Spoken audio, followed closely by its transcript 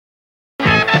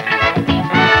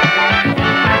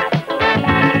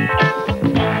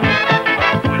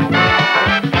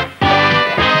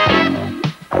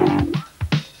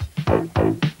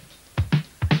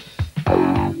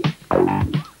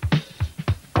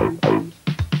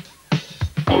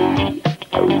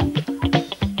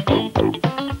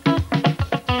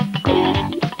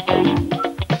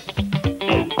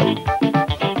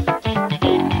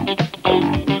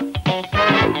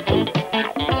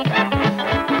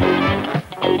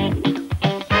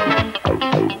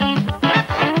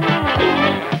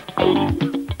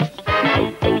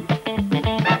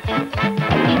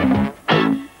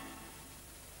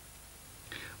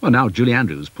Well, now Julie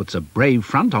Andrews puts a brave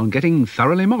front on getting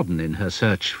thoroughly modern in her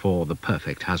search for the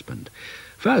perfect husband.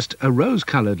 First, a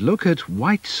rose-coloured look at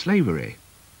white slavery.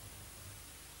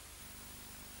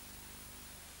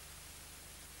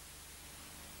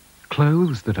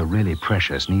 Clothes that are really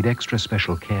precious need extra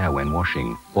special care when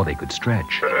washing, or they could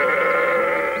stretch,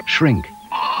 shrink,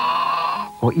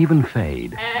 or even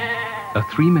fade. A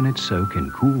 3-minute soak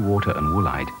in cool water and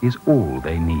woolite is all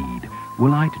they need.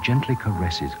 Woolite gently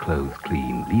caresses clothes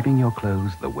clean, leaving your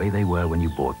clothes the way they were when you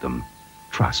bought them.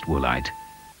 Trust Woolite.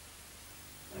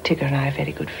 Tigger and I are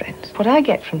very good friends. What I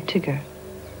get from Tigger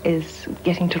is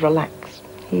getting to relax.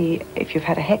 If you've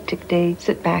had a hectic day,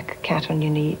 sit back, cat on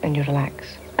your knee, and you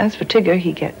relax. As for Tigger,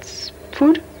 he gets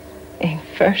food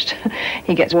first.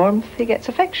 He gets warmth, he gets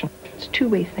affection. It's a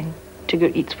two-way thing.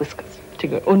 Tigger eats whiskers.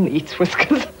 Tigger only eats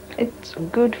whiskers. It's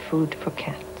good food for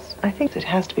cats. I think it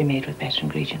has to be made with better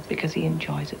ingredients because he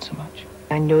enjoys it so much.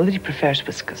 I know that he prefers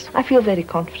whiskers. I feel very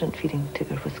confident feeding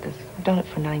Tigger whiskers. I've done it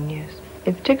for 9 years.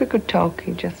 If Tigger could talk,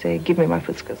 he'd just say, "Give me my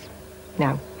whiskers.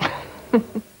 Now."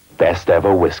 Best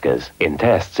ever whiskers. In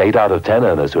tests, 8 out of 10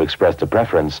 owners who expressed a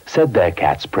preference said their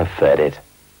cats preferred it.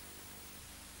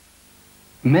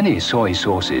 Many soy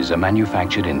sauces are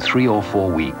manufactured in 3 or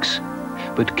 4 weeks,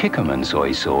 but Kikkoman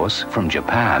soy sauce from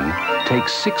Japan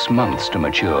takes 6 months to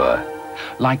mature.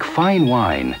 Like fine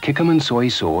wine, Kikkoman soy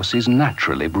sauce is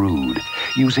naturally brewed,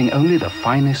 using only the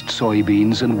finest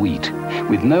soybeans and wheat,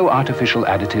 with no artificial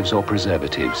additives or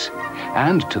preservatives,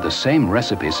 and to the same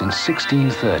recipe since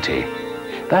 1630.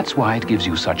 That's why it gives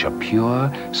you such a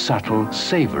pure, subtle,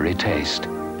 savory taste.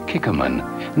 Kikkoman,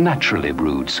 naturally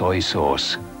brewed soy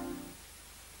sauce.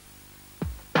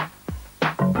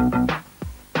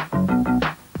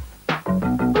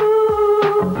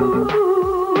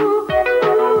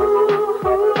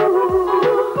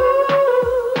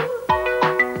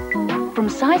 From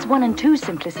size 1 and 2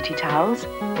 Simplicity towels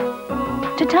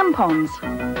to tampons.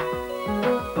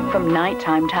 From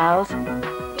nighttime towels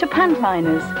to pant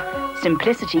liners.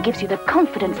 Simplicity gives you the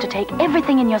confidence to take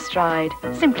everything in your stride.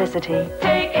 Simplicity.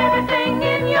 Take everything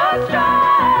in your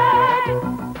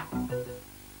stride.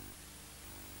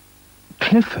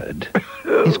 Clifford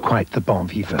is quite the bon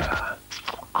vivant.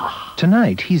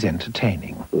 Tonight he's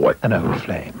entertaining an old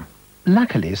flame.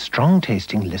 Luckily,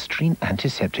 strong-tasting Listerine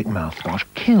antiseptic mouthwash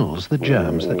kills the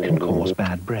germs that can cause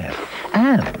bad breath.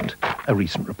 And, a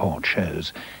recent report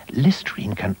shows,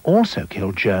 Listerine can also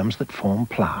kill germs that form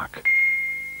plaque.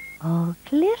 Oh,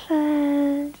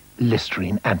 Clifford.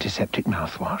 Listerine antiseptic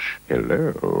mouthwash.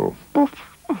 Hello.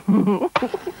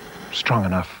 Strong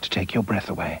enough to take your breath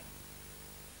away.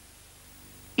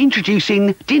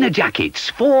 Introducing dinner jackets,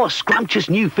 4 scrumptious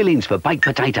new fillings for baked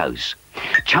potatoes.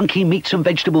 Chunky meats and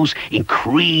vegetables in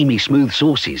creamy smooth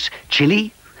sauces.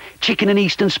 Chili, chicken and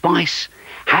eastern spice,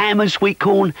 ham and sweet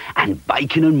corn, and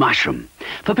bacon and mushroom.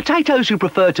 For potatoes who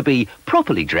prefer to be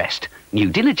properly dressed, new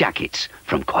dinner jackets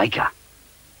from Quaker.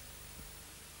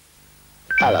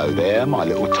 Hello there, my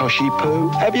little Toshy Poo.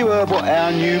 Have you heard what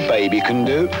our new baby can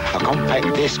do? A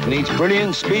compact disc needs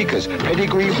brilliant speakers,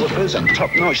 pedigree woofers and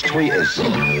top-notch tweeters.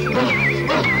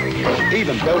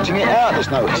 Even belting it out,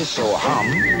 there's no hiss or hum.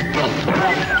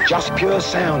 Just pure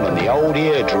sound on the old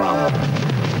eardrum.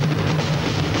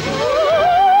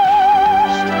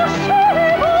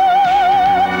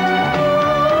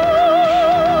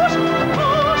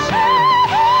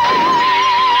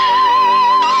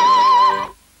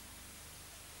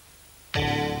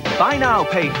 Buy now,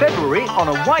 pay February on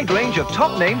a wide range of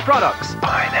top-name products.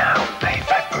 Buy now, pay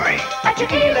February. At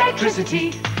your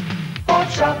electricity Ford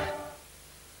shop.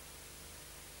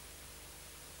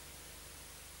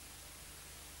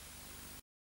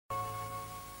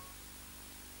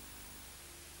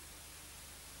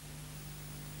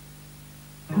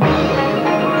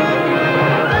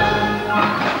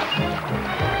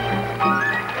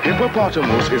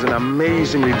 Hippopotamus is an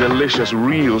amazingly delicious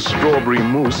real strawberry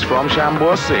mousse from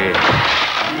Chamboise,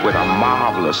 with a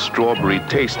marvelous strawberry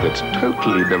taste that's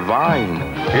totally divine.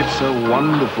 It's so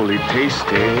wonderfully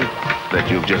tasty that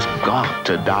you've just got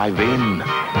to dive in.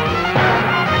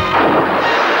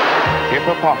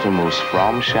 Hippopotamus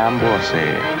from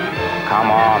Chamboise.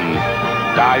 Come on,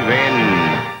 dive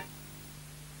in.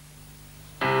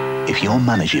 If your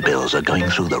manager bills are going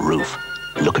through the roof,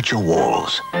 look at your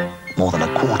walls. More than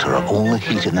a quarter of all the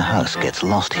heat in the house gets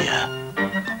lost here.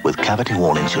 With cavity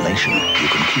wall insulation, you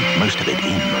can keep most of it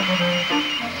in.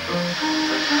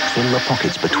 Fill the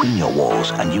pockets between your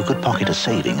walls and you could pocket a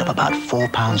saving of about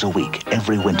 £4 a week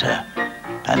every winter.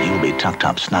 And you'll be tucked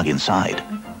up snug inside.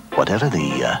 Whatever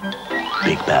the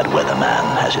big bad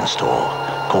weatherman has in store,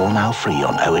 call now free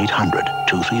on 0800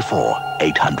 234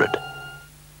 800.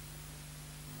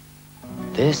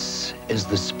 This is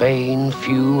the Spain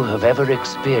few have ever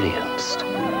experienced.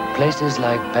 Places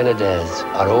like Penedès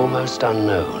are almost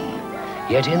unknown.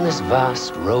 Yet in this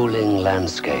vast rolling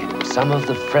landscape, some of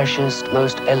the freshest,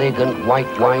 most elegant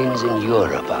white wines in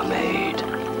Europe are made.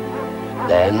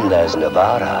 Then there's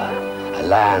Navarra, a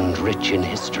land rich in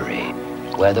history,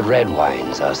 where the red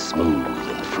wines are smooth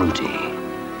and fruity.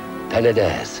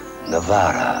 Penedès,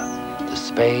 Navarra, the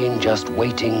Spain just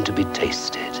waiting to be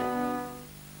tasted.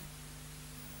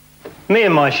 Me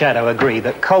and my shadow agree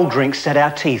that cold drinks set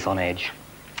our teeth on edge.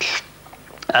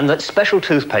 And that special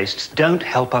toothpastes don't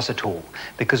help us at all,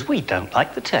 because we don't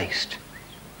like the taste.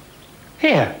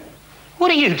 Here,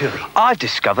 what are you doing? I've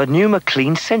discovered new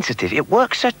McLean Sensitive. It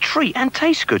works a treat and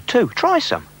tastes good too. Try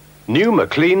some. New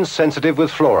McLean Sensitive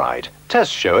with fluoride.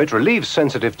 Tests show it relieves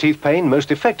sensitive teeth pain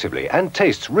most effectively and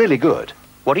tastes really good.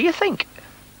 What do you think?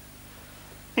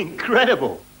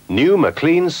 Incredible. New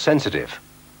McLean Sensitive.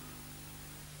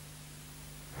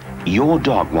 Your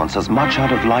dog wants as much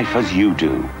out of life as you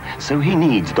do, so he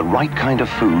needs the right kind of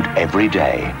food every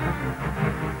day.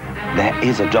 There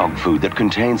is a dog food that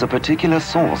contains a particular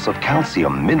source of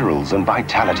calcium, minerals, and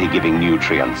vitality-giving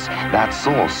nutrients. That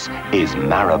source is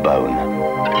marrowbone.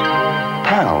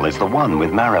 Pal is the one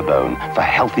with marrowbone for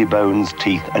healthy bones,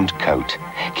 teeth, and coat.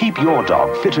 Keep your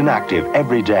dog fit and active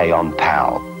every day on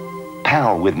Pal.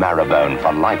 Pal with marrowbone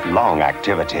for lifelong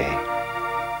activity.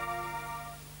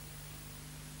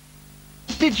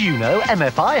 Did you know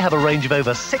MFI have a range of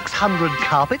over 600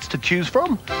 carpets to choose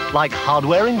from? Like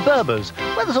hard-wearing Berbers,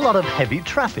 where there's a lot of heavy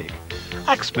traffic.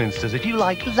 Axminsters if you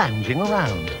like lounging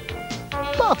around.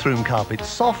 Bathroom carpets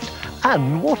soft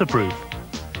and waterproof.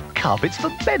 Carpets for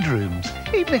bedrooms,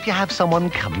 even if you have someone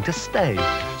coming to stay.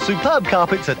 Superb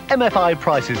carpets at MFI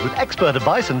prices with expert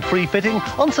advice and free fitting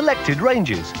on selected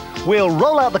ranges. We'll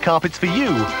roll out the carpets for you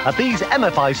at these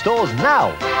MFI stores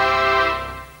now.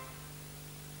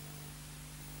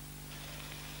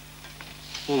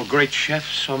 All great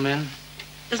chefs are men.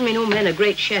 Doesn't mean all men are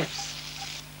great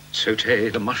chefs. Saute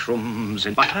the mushrooms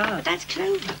in... But that's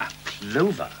clover.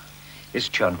 Clover is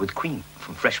churned with cream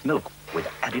from fresh milk with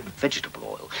added vegetable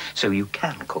oil, so you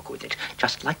can cook with it,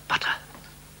 just like butter.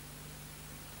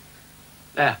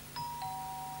 There.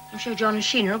 I'm sure John and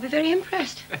Sheena will be very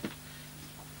impressed.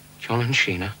 John and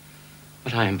Sheena?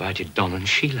 But I invited Don and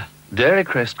Sheila. Dairy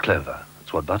Crest Clover.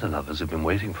 That's what butter lovers have been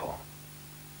waiting for.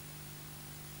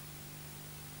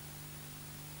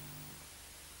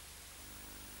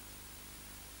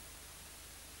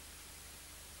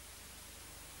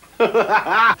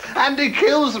 Andy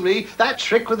kills me. That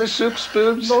trick with the soup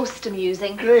spoons. Most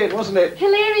amusing. Great, wasn't it?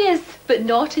 Hilarious, but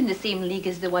not in the same league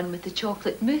as the one with the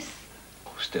chocolate mousse.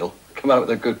 Still, come out with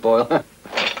a good boil.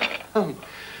 I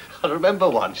remember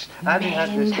once, Andy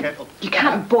had this kettle. You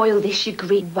can't boil this, you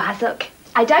great wazzock.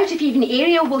 I doubt if even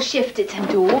Ariel will shift it, and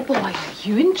oh boy, are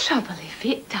you in trouble if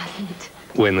it doesn't.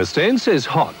 When the stain says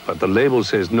hot, but the label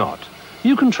says not,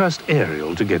 you can trust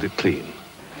Ariel to get it clean.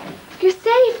 You're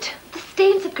saved. The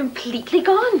stains have completely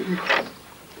gone.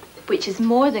 Which is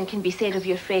more than can be said of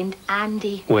your friend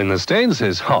Andy. When the stain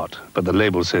says hot, but the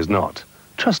label says not,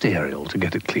 trust Ariel to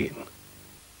get it clean.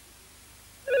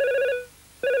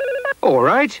 All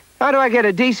right. How do I get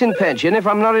a decent pension if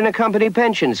I'm not in a company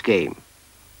pension scheme?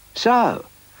 So,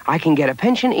 I can get a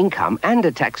pension income and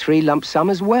a tax-free lump sum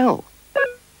as well.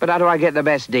 But how do I get the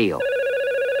best deal?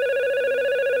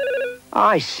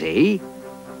 I see.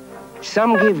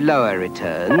 Some give lower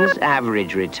returns,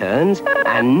 average returns,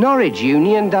 and Norwich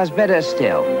Union does better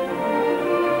still.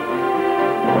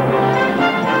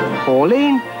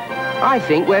 Pauline, I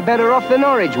think we're better off the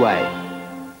Norwich way.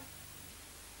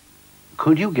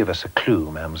 Could you give us a clue,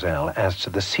 mademoiselle, as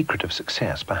to the secret of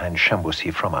success behind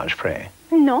Chamboissy fromage frais?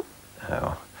 No.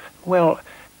 Oh. Well,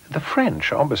 the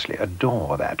French obviously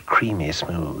adore that creamy,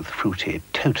 smooth, fruity,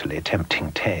 totally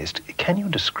tempting taste. Can you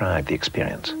describe the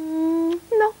experience?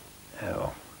 No.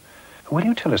 Oh. Will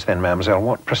you tell us then, mademoiselle,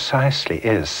 what precisely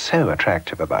is so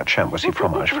attractive about Chamboissy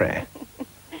fromage frais?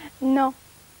 No.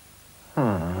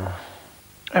 Oh,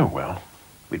 well,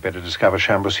 we'd better discover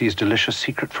Chambossy's delicious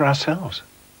secret for ourselves.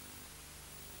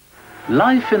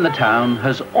 Life in the town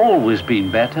has always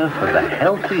been better for the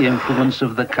healthy influence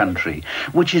of the country,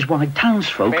 which is why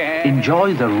townsfolk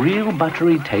enjoy the real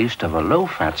buttery taste of a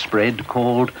low-fat spread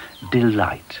called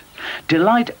Delight.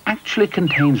 Delight actually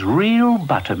contains real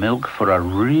buttermilk for a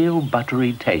real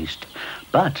buttery taste,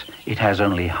 but it has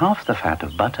only half the fat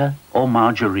of butter or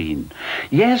margarine.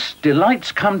 Yes,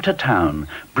 Delights come to town,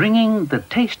 bringing the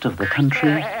taste of the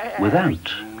country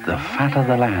without the fat of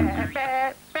the land.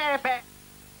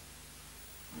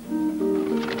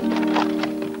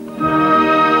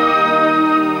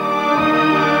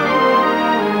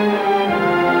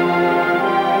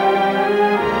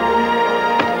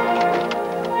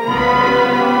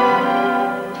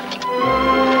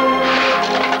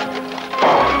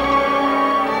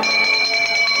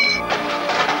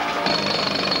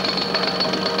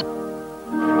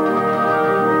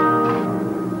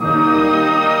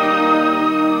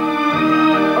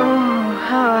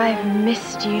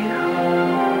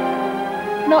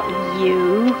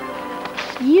 You.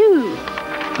 You.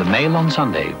 The Mail on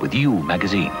Sunday with You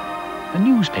magazine. A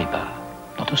newspaper,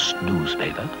 not a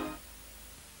snoozepaper.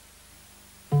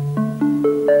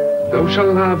 Thou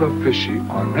shalt have a fishy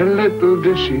on a little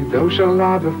dishy. Thou shalt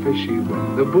have a fishy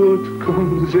when the boat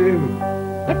comes in.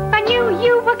 If I knew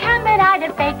you were coming, I'd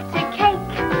have baked a cake.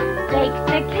 Baked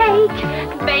a cake.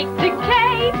 Baked a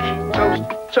cake. Toast,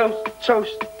 toast,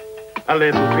 toast. A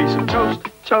little piece of toast,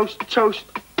 toast, toast.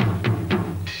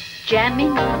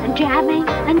 Jamming and jamming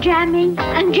and jamming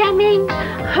and jamming.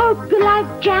 Hope you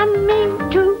like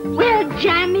jamming too. We're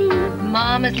jamming.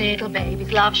 Mama's little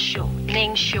babies love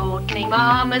shortening, shortening.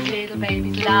 Mama's little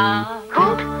babies love.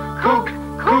 Cook, cook,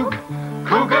 cook.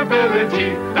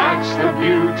 Cookability, that's the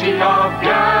beauty of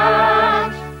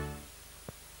gas.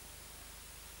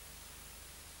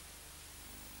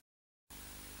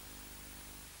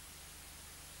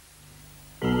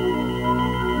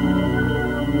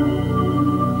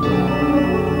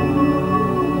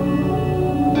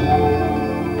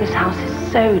 This house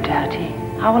is so dirty.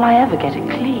 How will I ever get it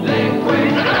clean?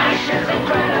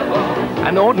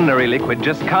 An ordinary liquid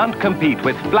just can't compete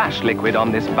with Flash Liquid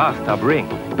on this bathtub ring.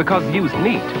 Because used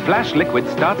neat, Flash Liquid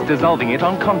starts dissolving it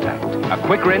on contact. A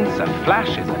quick rinse and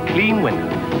Flash is a clean window.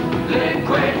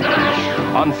 Liquid Flash.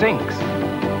 On sinks.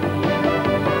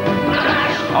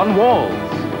 Flash. On walls.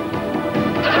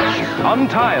 Flash. On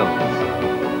tiles.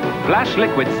 Flash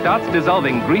Liquid starts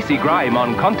dissolving greasy grime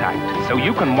on contact, so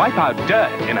you can wipe out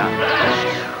dirt in a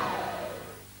flash.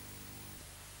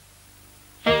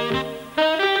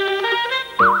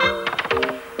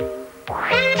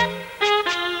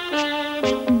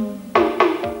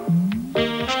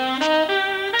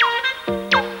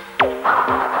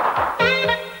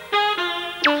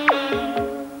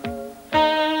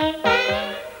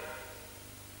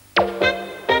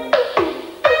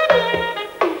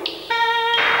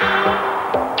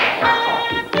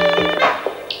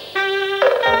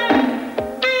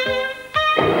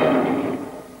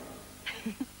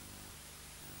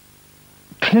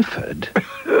 Clifford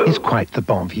is quite the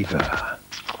bon vivant.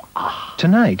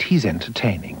 Tonight he's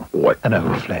entertaining an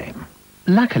old flame.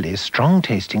 Luckily,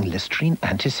 strong-tasting Listerine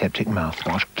antiseptic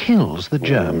mouthwash kills the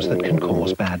germs that can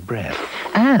cause bad breath.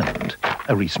 And,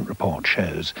 a recent report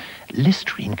shows,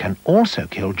 Listerine can also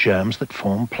kill germs that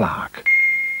form plaque.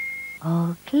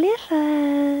 Oh,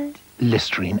 Clifford.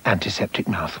 Listerine antiseptic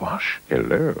mouthwash.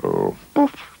 Hello.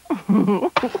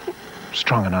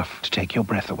 Strong enough to take your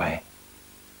breath away.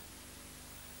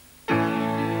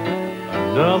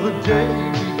 Another day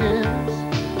begins,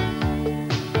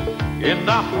 and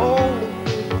I hope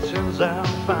it turns out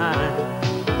fine.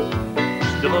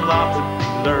 Still a lot to be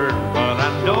learned, but I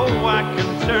know I can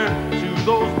turn to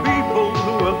those people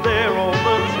who are there all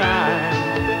the time.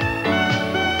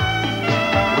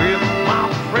 With my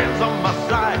friends on my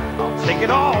side, I'll take it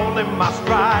all in my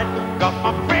stride. Got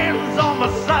my friends on my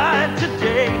side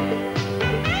today.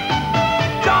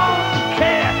 Don't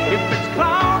care if it's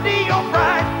cloudy or bright.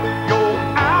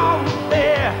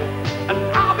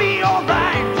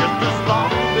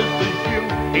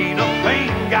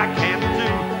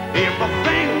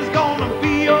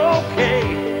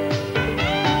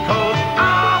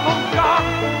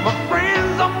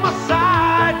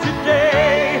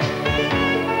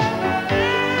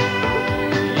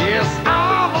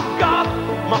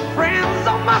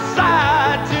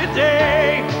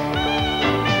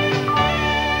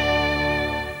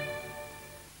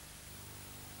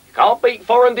 Can't beat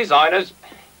foreign designers.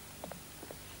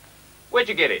 Where'd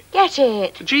you get it? Get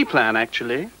it. G-plan,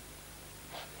 actually.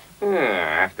 I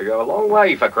have to go a long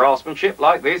way for craftsmanship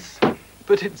like this.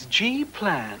 But it's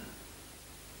G-plan.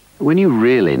 When you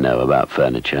really know about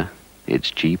furniture,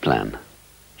 it's G-plan.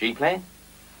 G-plan?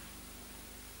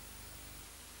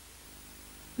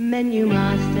 Menu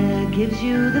Master gives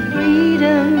you the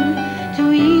freedom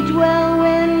to eat well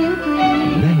when you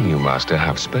please. Menu Master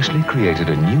have specially created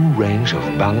a new range of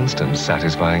balanced and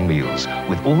satisfying meals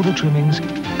with all the trimmings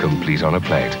complete on a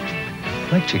plate.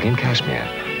 Like chicken cashmere,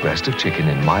 breast of chicken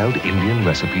in mild Indian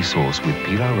recipe sauce with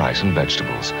pilau rice and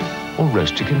vegetables, or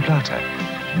roast chicken platter.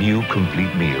 New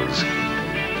complete meals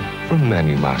from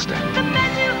Menu Master.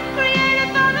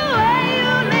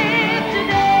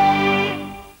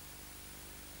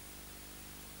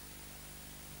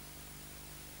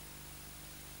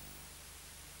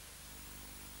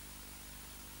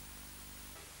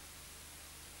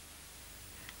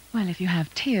 Well, if you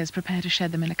have tears, prepare to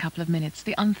shed them in a couple of minutes.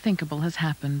 The unthinkable has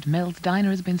happened. Mel's Diner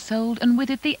has been sold, and with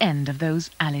it the end of those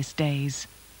Alice days.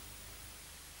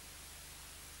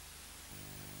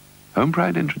 Home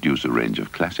Pride introduce a range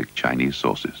of classic Chinese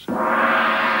sauces.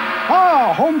 Oh,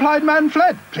 home-plied man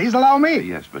fled. Please allow me.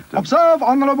 Yes, but... Observe,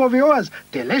 honorable viewers,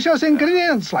 delicious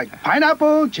ingredients like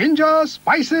pineapple, ginger,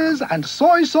 spices, and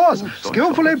soy sauce,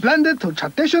 skillfully blended to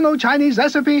traditional Chinese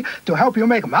recipe to help you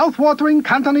make mouth-watering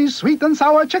Cantonese sweet and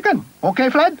sour chicken. Okay,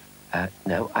 Fled?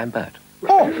 No, I'm Bert.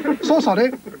 Oh, so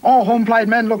sorry. All home-plied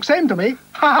men look same to me.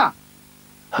 Ha ha.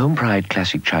 Home-pride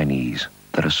classic Chinese.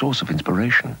 They're a source of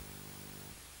inspiration.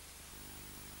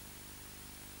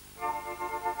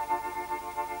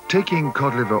 Taking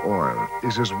cod liver oil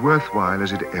is as worthwhile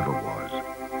as it ever was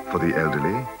for the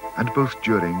elderly and both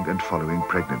during and following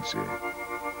pregnancy.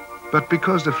 But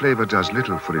because the flavor does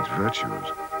little for its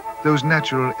virtues, those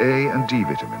natural A and D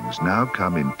vitamins now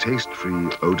come in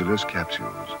taste-free, odorless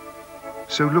capsules.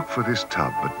 So look for this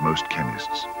tub at most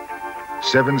chemists.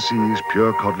 7 Seas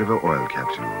Pure Cod Liver Oil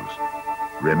Capsules.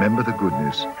 Remember the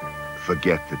goodness,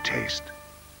 forget the taste.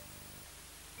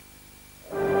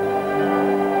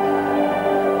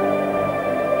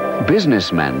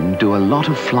 Businessmen do a lot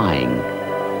of flying,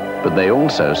 but they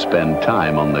also spend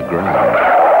time on the ground.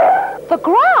 The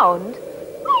ground?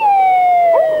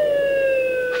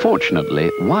 Fortunately,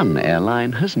 one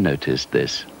airline has noticed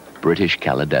this, British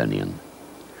Caledonian.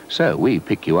 So we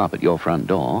pick you up at your front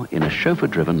door in a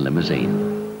chauffeur-driven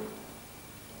limousine.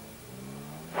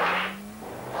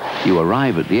 You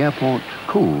arrive at the airport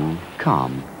cool,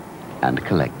 calm, and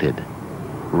collected,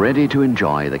 ready to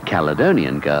enjoy the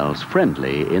Caledonian girls'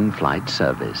 friendly in-flight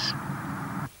service.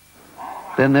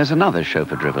 Then there's another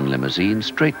chauffeur-driven limousine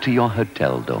straight to your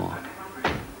hotel door.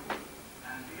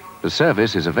 The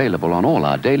service is available on all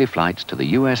our daily flights to the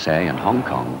USA and Hong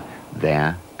Kong,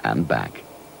 there and back.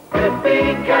 Could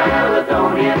be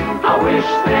Caledonian, I wish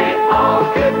they all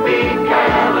could be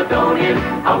Caledonian,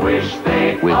 I wish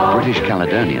they With all British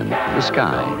Caledonian, the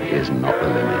sky is not the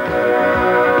limit.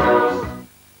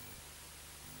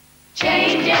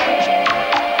 Change it.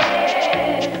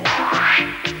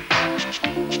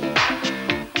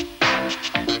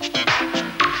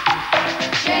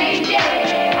 Change it.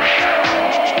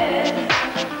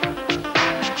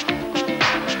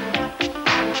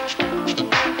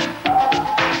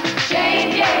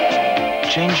 Change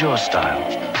it. Change your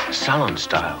style. Salon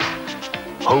style.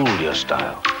 Hold your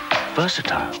style.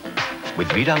 Versatile.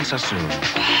 With Vidal Sassoon,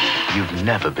 you've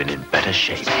never been in better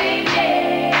shape.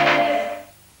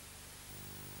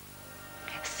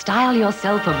 Style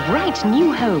yourself a bright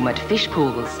new home at Fish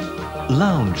Pools.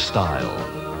 Lounge style.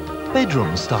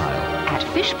 Bedroom style. At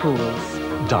Fish Pools.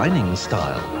 Dining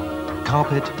style.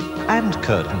 Carpet and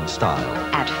curtain style.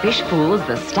 At Fish Pools,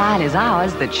 the style is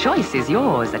ours, the choice is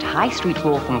yours. At High Street,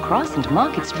 Waltham Cross and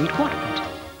Market Street, Watford.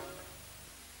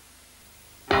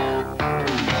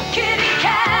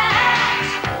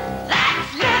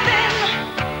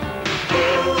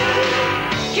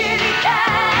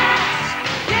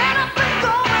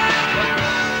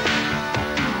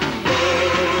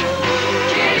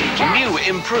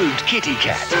 Improved Kitty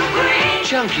Cat.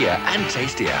 Chunkier and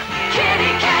tastier.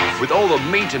 With all the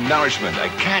meat and nourishment a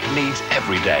cat needs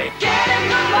every day. Getting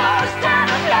the most out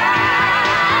of life.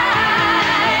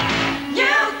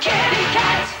 New Kitty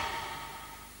Cat.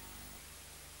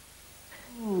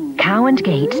 Cow and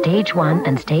Gate Stage 1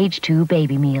 and Stage 2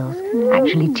 baby meals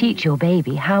actually teach your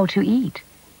baby how to eat.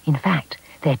 In fact,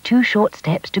 they're 2 short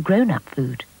steps to grown-up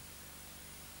food.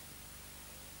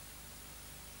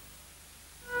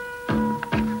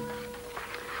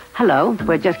 Hello,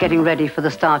 we're just getting ready for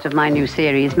the start of my new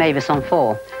series, Mavis on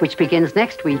 4, which begins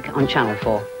next week on Channel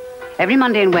 4. Every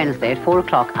Monday and Wednesday at 4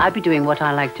 o'clock, I'll be doing what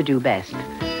I like to do best,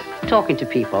 talking to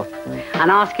people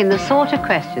and asking the sort of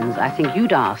questions I think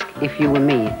you'd ask if you were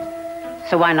me.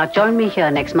 So why not join me here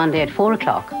next Monday at 4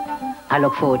 o'clock? I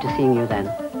look forward to seeing you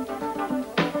then.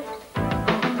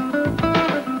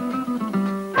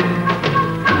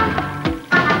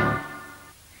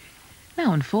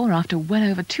 Now on 4, after well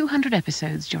over 200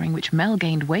 episodes during which Mel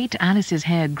gained weight, Alice's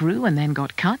hair grew and then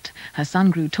got cut, her son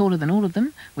grew taller than all of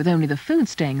them, with only the food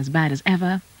staying as bad as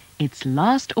ever, it's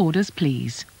Last Orders,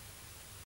 Please.